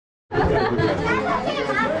Okay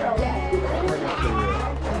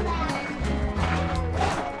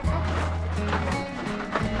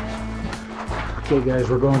guys,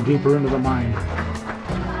 we're going deeper into the mine.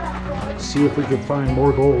 See if we can find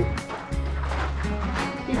more gold.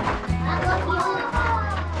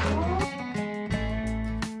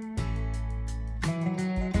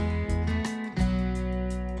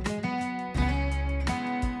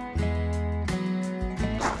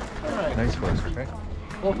 Nice horse, right?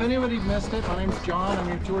 Well, if anybody missed it, my name's John, I'm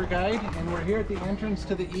your tour guide, and we're here at the entrance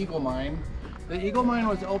to the Eagle Mine. The Eagle Mine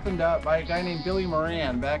was opened up by a guy named Billy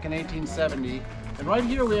Moran back in 1870. And right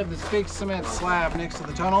here we have this big cement slab next to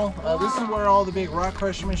the tunnel. This is where all the big rock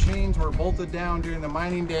crushing machines were bolted down during the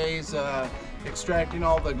mining days, extracting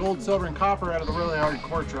all the gold, silver, and copper out of the really hard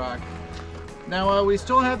quartz rock. Now we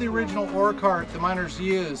still have the original ore cart the miners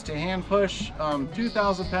used to hand push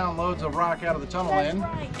 2,000-pound loads of rock out of the tunnel in.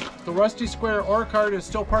 The rusty square ore cart is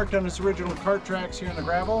still parked on its original cart tracks here in the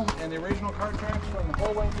gravel, and the original cart tracks run the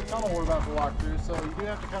whole length of the tunnel we're about to walk through, so you do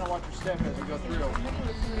have to kind of watch your step as you go through.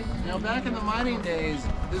 Now back in the mining days,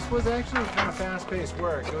 this was actually kind of fast-paced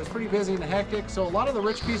work. It was pretty busy and hectic, so a lot of the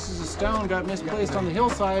rich pieces of stone got misplaced on the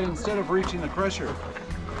hillside instead of reaching the crusher.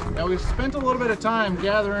 Now we've spent a little bit of time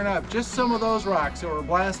gathering up just some of those rocks that were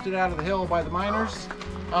blasted out of the hill by the miners.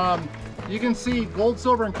 You can see gold,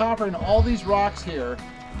 silver, and copper in all these rocks here,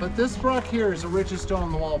 but this rock here is the richest stone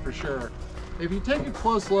on the wall for sure. If you take a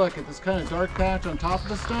close look at this kind of dark patch on top of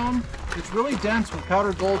the stone, it's really dense with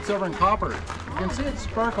powdered gold, silver, and copper. You can see it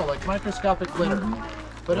sparkle like microscopic glitter.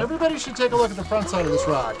 But everybody should take a look at the front side of this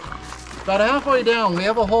rock. About halfway down, we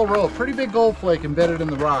have a whole row of pretty big gold flake embedded in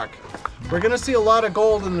the rock. We're going to see a lot of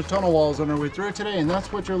gold in the tunnel walls on our way through today, and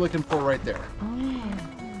that's what you're looking for right there.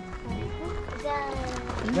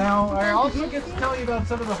 Now, I also get to tell you about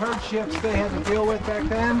some of the hardships they had to deal with back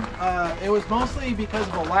then. It was mostly because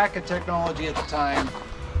of a lack of technology at the time.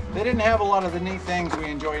 They didn't have a lot of the neat things we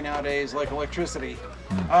enjoy nowadays, like electricity.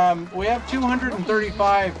 We have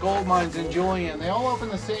 235 gold mines in Julian. They all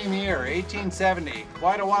opened the same year, 1870,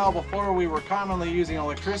 quite a while before we were commonly using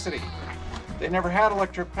electricity. They never had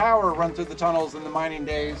electric power run through the tunnels in the mining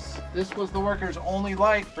days. This was the workers' only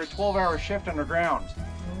light for a 12-hour shift underground.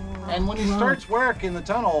 And when he starts work in the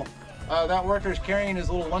tunnel, that worker's carrying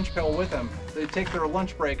his little lunch pail with him. They take their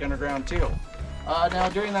lunch break underground too. Now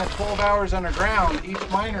during that 12 hours underground, each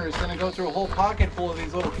miner is going to go through a whole pocket full of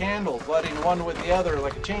these little candles, lighting one with the other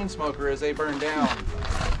like a chain smoker as they burn down.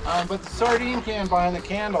 But the sardine can behind the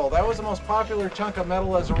candle, that was the most popular chunk of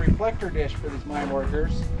metal as a reflector dish for these mine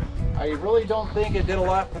workers. I really don't think it did a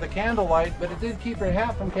lot for the candlelight, but it did keep your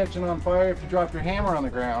hat from catching on fire if you dropped your hammer on the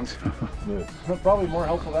ground. Probably more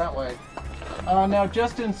helpful that way. Now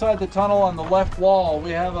just inside the tunnel on the left wall, we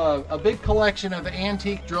have a big collection of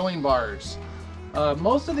antique drilling bars.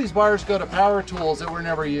 Most of these bars go to power tools that were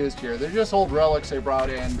never used here. They're just old relics they brought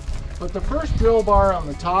in. But the first drill bar on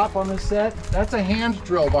the top on this set, that's a hand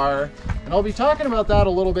drill bar. And I'll be talking about that a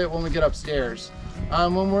little bit when we get upstairs.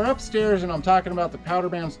 When we're upstairs and I'm talking about the Powder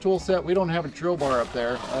Mounds tool set, we don't have a drill bar up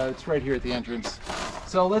there. It's right here at the entrance.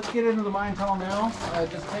 So let's get into the mine tunnel now.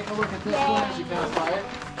 Just take a look at this one as you pass by it.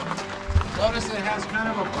 Notice it has kind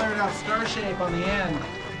of a flared out star shape on the end.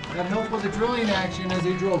 That helped with the drilling action as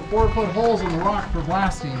they drilled 4-foot holes in the rock for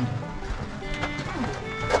blasting.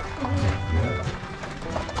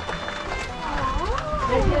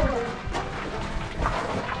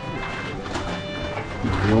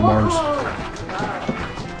 Real Mars.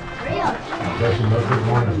 That's another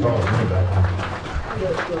one to follow me back. 有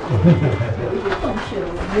一个洞穴，我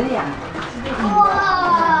们俩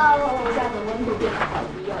楼下的温度变得好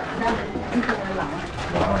低哦。那你喜欢狼啊？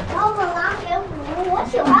我本狼也不，我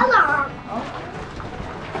喜欢狼。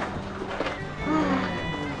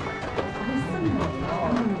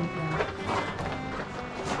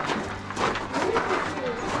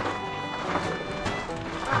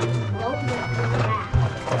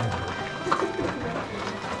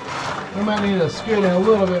We might need to scoot in a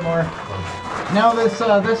little bit more. Now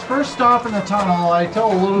this first stop in the tunnel, I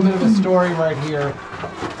tell a little bit of a story right here.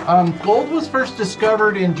 Gold was first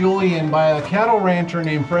discovered in Julian by a cattle rancher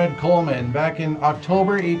named Fred Coleman back in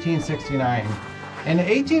October 1869. And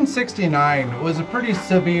 1869 was a pretty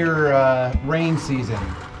severe rain season.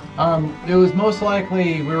 It was most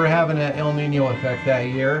likely we were having an El Nino effect that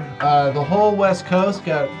year. The whole West Coast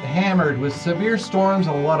got hammered with severe storms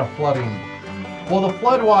and a lot of flooding. Well, the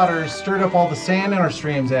floodwaters stirred up all the sand in our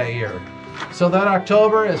streams that year. So that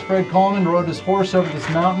October, as Fred Coleman rode his horse over this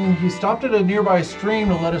mountain, he stopped at a nearby stream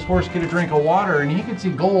to let his horse get a drink of water, and he could see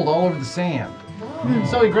gold all over the sand.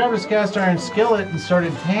 So he grabbed his cast iron skillet and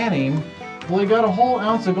started panning Well, he got a whole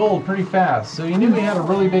ounce of gold pretty fast, so you knew he had a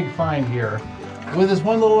really big find here. With his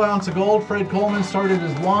 1 little ounce of gold, Fred Coleman started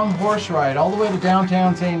his long horse ride all the way to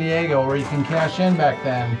downtown San Diego, where you can cash in back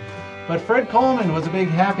then. But Fred Coleman was a big,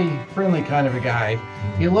 happy, friendly kind of a guy.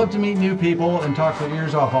 He loved to meet new people and talk their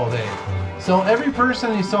ears off all day. So every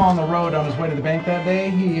person he saw on the road on his way to the bank that day,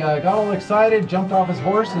 he got all excited, jumped off his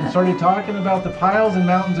horse, and started talking about the piles and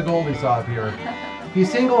mountains of gold he saw up here. He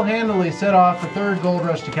single-handedly set off the third gold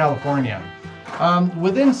rush to California.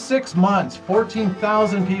 Within 6 months,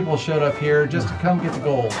 14,000 people showed up here just to come get the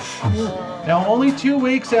gold. Now, only 2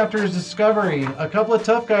 weeks after his discovery, a couple of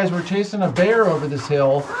tough guys were chasing a bear over this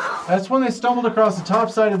hill. That's when they stumbled across the top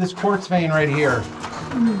side of this quartz vein right here.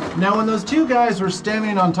 Now, when those 2 guys were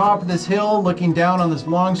standing on top of this hill, looking down on this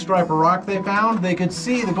long stripe of rock they found, they could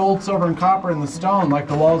see the gold, silver, and copper in the stone, like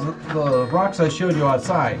the rocks I showed you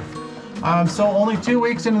outside. So only 2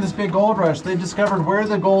 weeks into this big gold rush, they discovered where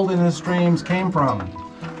the gold in the streams came from.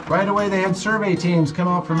 Right away, they had survey teams come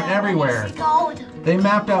out from everywhere. They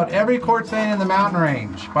mapped out every quartz vein in the mountain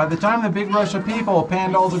range. By the time the big rush of people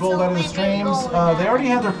panned all the gold out of the streams, they already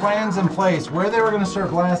had their plans in place where they were going to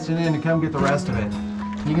start blasting in to come get the rest of it.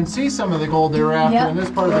 You can see some of the gold they were after in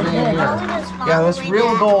this part of the vein here. Yeah, that's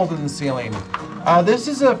real gold in the ceiling. This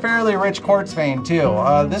is a fairly rich quartz vein too.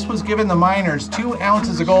 This was giving the miners 2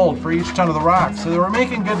 ounces of gold for each ton of the rock, so they were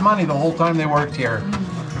making good money the whole time they worked here.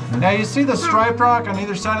 Now you see the striped rock on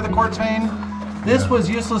either side of the quartz vein? This was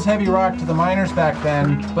useless heavy rock to the miners back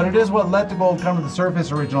then, but it is what let the gold come to the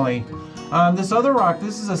surface originally. This other rock,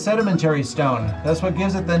 this is a sedimentary stone. That's what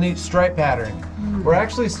gives it the neat stripe pattern. We're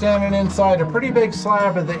actually standing inside a pretty big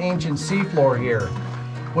slab of the ancient seafloor here.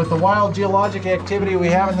 With the wild geologic activity we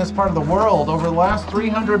have in this part of the world, over the last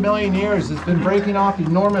 300 million years, it's been breaking off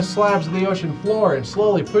enormous slabs of the ocean floor and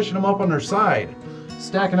slowly pushing them up on their side,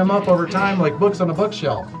 stacking them up over time like books on a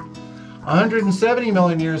bookshelf. 170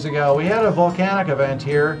 million years ago, we had a volcanic event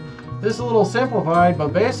here. This is a little simplified,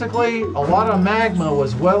 but basically, a lot of magma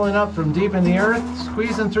was welling up from deep in the earth,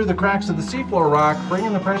 squeezing through the cracks of the seafloor rock,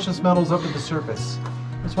 bringing the precious metals up to the surface.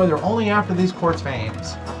 That's why they're only after these quartz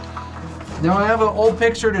veins. Now I have an old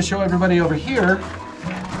picture to show everybody over here.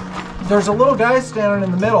 There's a little guy standing in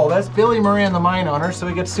the middle. That's Billy Moran, the mine owner, so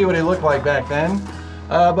we get to see what he looked like back then.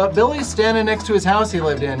 But Billy's standing next to his house he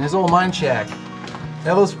lived in, his old mine shack.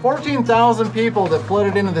 Now those 14,000 people that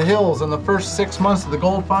flooded into the hills in the first 6 months of the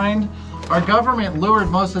gold find, our government lured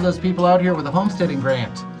most of those people out here with a homesteading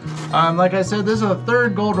grant. Like I said, this is a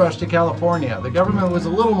third gold rush to California. The government was a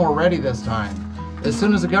little more ready this time. As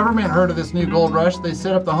soon as the government heard of this new gold rush, they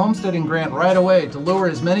set up the homesteading grant right away to lure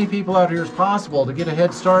as many people out here as possible to get a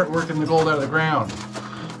head start working the gold out of the ground.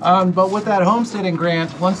 But with that homesteading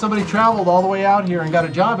grant, once somebody traveled all the way out here and got a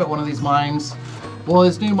job at one of these mines, well,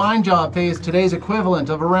 his new mine job pays today's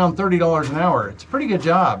equivalent of around $30 an hour. It's a pretty good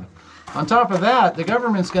job. On top of that, the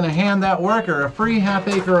government's going to hand that worker a free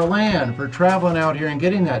half-acre of land for traveling out here and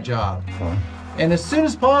getting that job. And as soon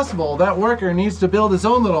as possible, that worker needs to build his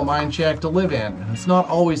own little mine shack to live in. It's not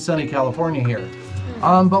always sunny California here.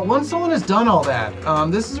 But once someone has done all that,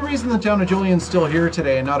 this is the reason the town of Julian's still here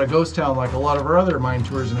today and not a ghost town like a lot of our other mine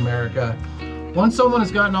tours in America. Once someone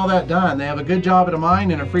has gotten all that done, they have a good job at a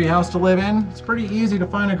mine and a free house to live in, it's pretty easy to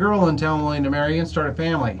find a girl in town willing to marry and start a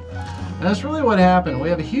family. And that's really what happened. We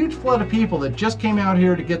have a huge flood of people that just came out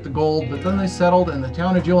here to get the gold, but then they settled and the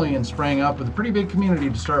town of Julian sprang up with a pretty big community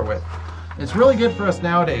to start with. It's really good for us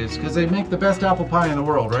nowadays because they make the best apple pie in the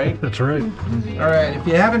world, right? That's right. All right, if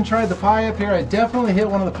you haven't tried the pie up here, I definitely hit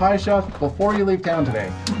one of the pie shops before you leave town today.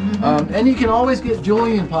 And you can always get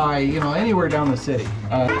Julian pie, you know, anywhere down the city.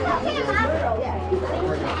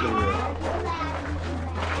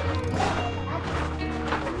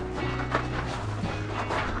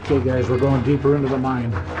 Okay guys, we're going deeper into the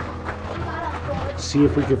mine. See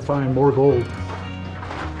if we can find more gold.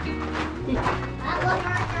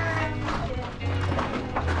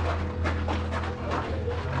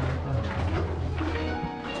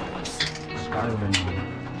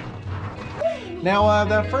 Now,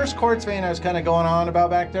 that first quartz vein I was kind of going on about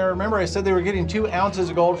back there, remember I said they were getting 2 ounces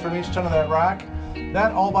of gold from each ton of that rock?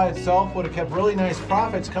 That all by itself would have kept really nice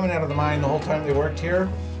profits coming out of the mine the whole time they worked here.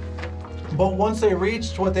 But once they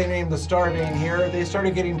reached what they named the star vein here, they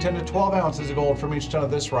started getting 10 to 12 ounces of gold from each ton of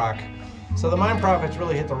this rock. So the mine profits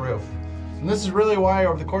really hit the roof. And this is really why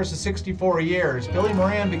over the course of 64 years, Billy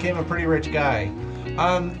Moran became a pretty rich guy.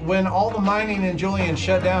 When all the mining in Julian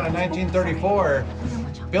shut down in 1934,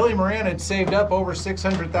 Billy Moran had saved up over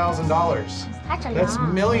 $600,000. That's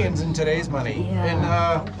millions in today's money.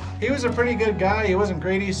 And he was a pretty good guy. He wasn't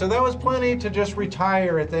greedy, so that was plenty to just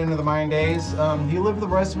retire at the end of the mine days. He lived the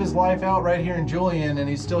rest of his life out right here in Julian, and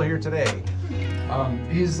he's still here today.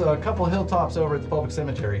 He's a couple hilltops over at the public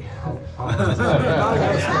cemetery.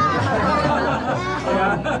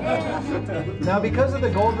 Now, because of the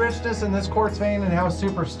gold richness in this quartz vein and how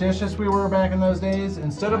superstitious we were back in those days,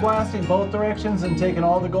 instead of blasting both directions and taking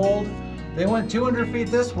all the gold, they went 200 feet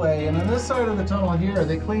this way, and on this side of the tunnel here,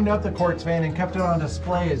 they cleaned up the quartz vein and kept it on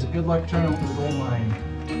display as a good luck charm for the gold mine.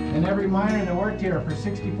 And every miner that worked here for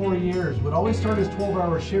 64 years would always start his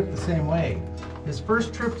 12-hour shift the same way. His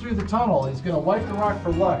first trip through the tunnel, he's going to wipe the rock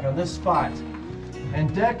for luck on this spot.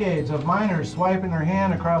 And decades of miners swiping their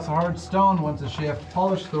hand across a hard stone once a shift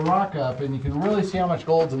polish the rock up, and you can really see how much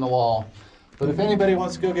gold's in the wall. But if anybody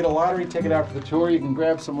wants to go get a lottery ticket after the tour, you can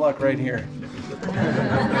grab some luck right here.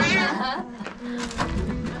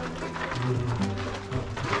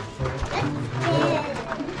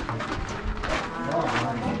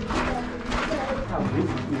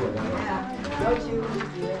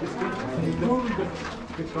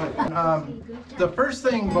 The first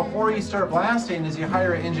thing before you start blasting is you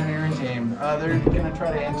hire an engineering team. They're going to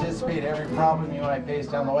try to anticipate every problem you might face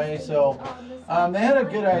down the way. So they had a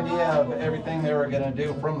good idea of everything they were going to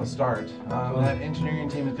do from the start. That engineering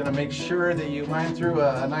team is going to make sure that you mine through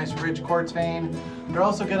a nice rich quartz vein. They're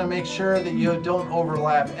also going to make sure that you don't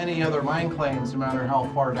overlap any other mine claims no matter how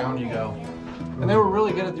far down you go. And they were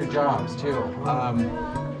really good at their jobs too.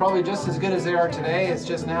 Probably just as good as they are today. It's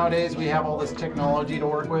just nowadays we have all this technology to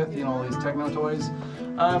work with, you know, all these techno toys.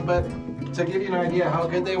 But to give you an idea how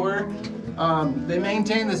good they were, they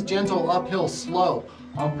maintain this gentle uphill slope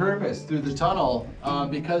on purpose through the tunnel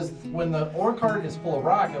because when the ore cart is full of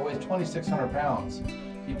rock, it weighs 2,600 pounds.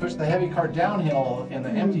 You push the heavy cart downhill and the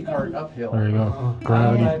empty cart uphill. There you go.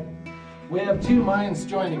 Gravity. We have two mines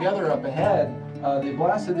joined together up ahead. They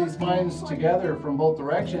blasted these mines together from both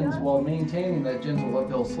directions while maintaining that gentle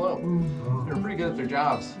uphill slope. They're pretty good at their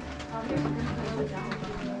jobs.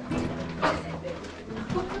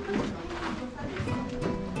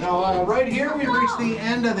 Now, right here we reach the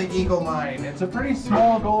end of the Eagle Mine. It's a pretty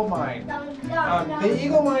small gold mine. The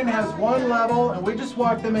Eagle Mine has one level, and we just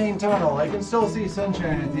walked the main tunnel. I can still see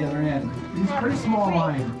sunshine at the other end. It's a pretty small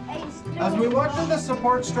mine. As we walk through the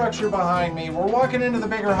support structure behind me, we're walking into the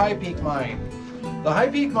bigger High Peak Mine. The High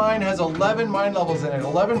Peak Mine has 11 mine levels in it,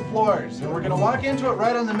 11 floors, and we're going to walk into it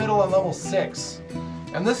right in the middle on level 6.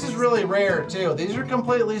 And this is really rare too. These are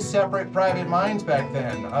completely separate private mines back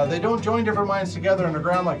then. They don't join different mines together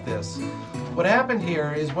underground like this. What happened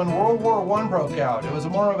here is when World War I broke out, it was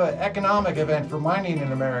more of an economic event for mining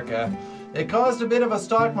in America. It caused a bit of a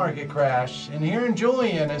stock market crash, and here in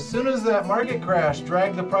Julian, as soon as that market crash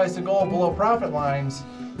dragged the price of gold below profit lines,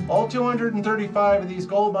 all 235 of these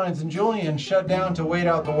gold mines in Julian shut down to wait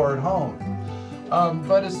out the war at home.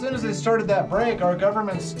 But as soon as they started that break, our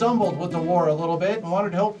government stumbled with the war a little bit and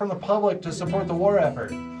wanted help from the public to support the war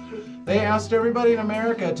effort. They asked everybody in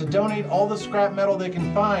America to donate all the scrap metal they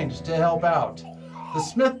can find to help out. The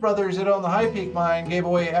Smith brothers that own the High Peak Mine gave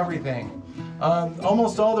away everything.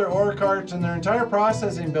 Almost all their ore carts and their entire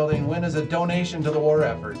processing building went as a donation to the war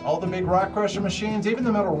effort. All the big rock crusher machines, even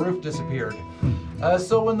the metal roof disappeared.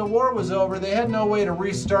 So when the war was over, they had no way to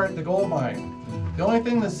restart the gold mine. The only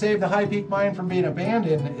thing that saved the High Peak Mine from being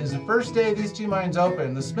abandoned is the first day these two mines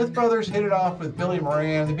opened, the Smith brothers hit it off with Billy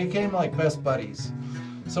Moran. They became like best buddies.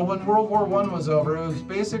 So when World War I was over, it was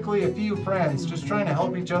basically a few friends just trying to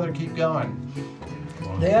help each other keep going.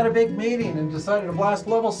 They had a big meeting and decided to blast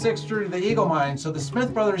level 6 through to the Eagle Mine so the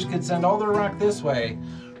Smith brothers could send all their rock this way.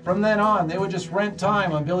 From then on, they would just rent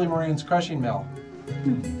time on Billy Moran's crushing mill.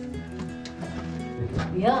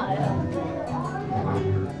 Yeah.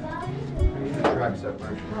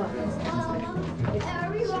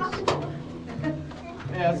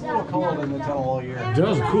 Yeah, it's a little cold in the tunnel all year. It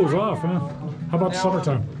does, it cools off, huh? How about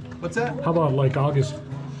summertime? What's that? How about like August?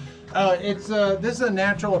 This is a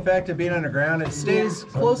natural effect of being underground. It stays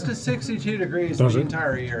close to 62 degrees Does the it?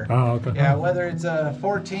 entire year. Oh, okay. Yeah, whether it's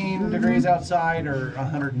 14 degrees outside or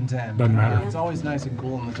 110. Doesn't matter. It's always nice and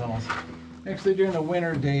cool in the tunnels. Actually, during the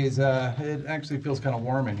winter days, it actually feels kind of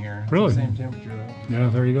warm in here. It's Really? the same temperature though. Yeah,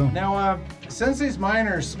 there you go. Now, since these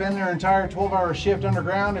miners spend their entire 12-hour shift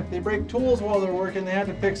underground, if they break tools while they're working, they have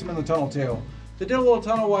to fix them in the tunnel too. They did a little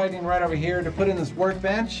tunnel widening right over here to put in this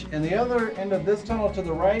workbench, and the other end of this tunnel to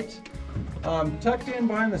the right, tucked in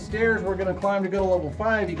behind the stairs we're going to climb to go to level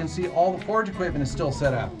 5, you can see all the forge equipment is still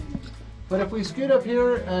set up. But if we scoot up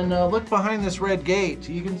here and look behind this red gate,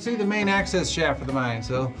 you can see the main access shaft for the mine.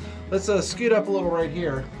 So let's scoot up a little right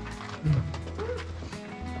here.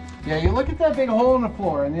 Yeah, you look at that big hole in the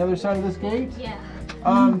floor on the other side of this gate. Yeah.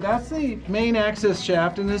 That's the main access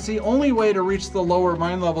shaft, and it's the only way to reach the lower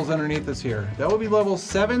mine levels underneath us here. That will be levels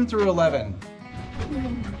 7 through 11.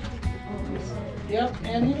 Yep,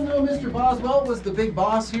 and even though Mr. Boswell was the big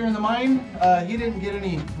boss here in the mine, he didn't get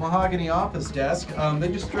any mahogany office desk. They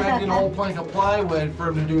just dragged in an old plank of plywood for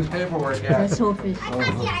him to do his paperwork at. Let's hope it's.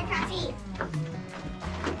 I can't see.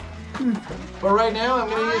 But right now, I'm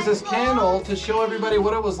going to use this candle to show everybody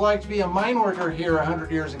what it was like to be a mine worker here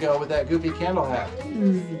 100 years ago with that goofy candle hat.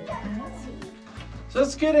 So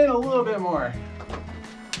let's get in a little bit more.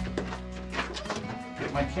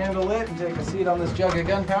 Get my candle lit and take a seat on this jug of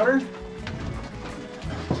gunpowder.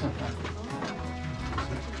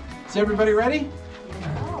 Is everybody ready?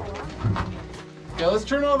 Okay, let's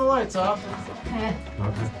turn all the lights off.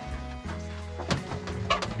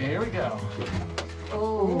 Okay, here we go.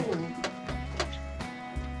 Oh.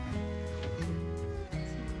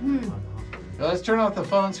 Now let's turn off the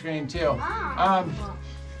phone screen too.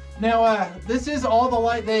 Now, this is all the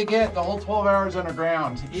light they get the whole 12 hours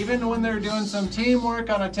underground. Even when they're doing some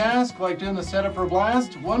teamwork on a task, like doing the setup for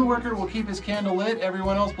blast, one worker will keep his candle lit,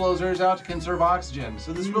 everyone else blows theirs out to conserve oxygen.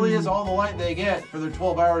 So this really is all the light they get for their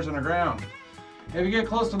 12 hours underground. If you get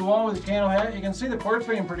close to the wall with your candle hat, you can see the quartz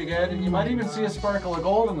vein pretty good, and you might even see a sparkle of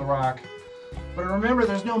gold in the rock. But remember,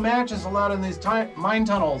 there's no matches allowed in these mine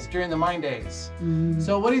tunnels during the mine days.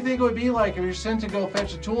 So what do you think it would be like if you're sent to go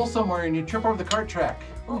fetch a tool somewhere and you trip over the cart track?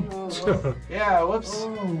 Yeah, whoops.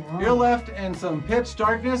 You're left in some pitch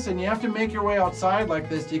darkness and you have to make your way outside like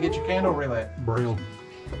this to get your candle relit. Braille.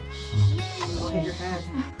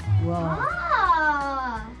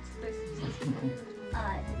 Wow.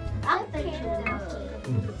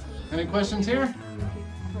 Any questions here?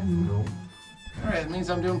 No. All right, that means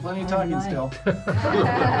I'm doing plenty of talking still.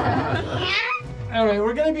 All right,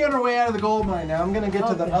 we're gonna be on our way out of the gold mine now. I'm gonna get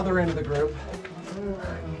to the other end of the group.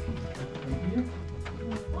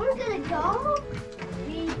 We're gonna go.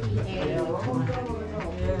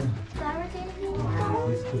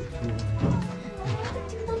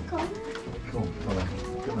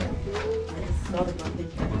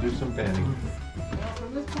 We'll do some panning.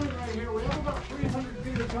 From this point right here, we have about 300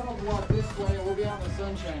 feet of tunnel block this way, and we'll be out in the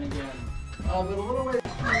sunshine again. But a little way.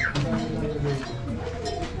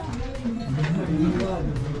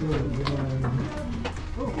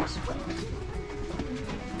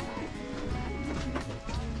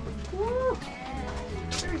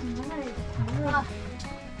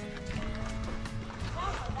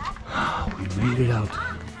 We made it out.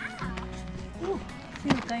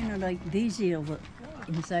 Feel kind of like dizzy over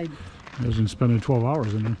inside. I was spending 12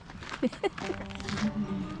 hours in there.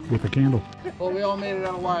 With a candle. Well, we all made it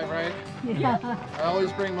out alive, right? Yeah. I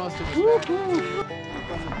always bring most of us back.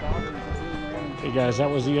 Hey guys, that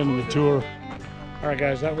was the end of the tour. All right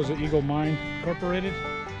guys, that was the Eagle Mine Incorporated.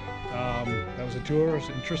 That was a tour. It was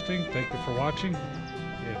interesting. Thank you for watching.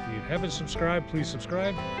 If you haven't subscribed, please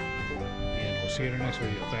subscribe. And we'll see you in the next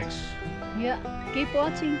video. Thanks. Yeah. Keep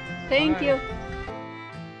watching. Thank Bye. you.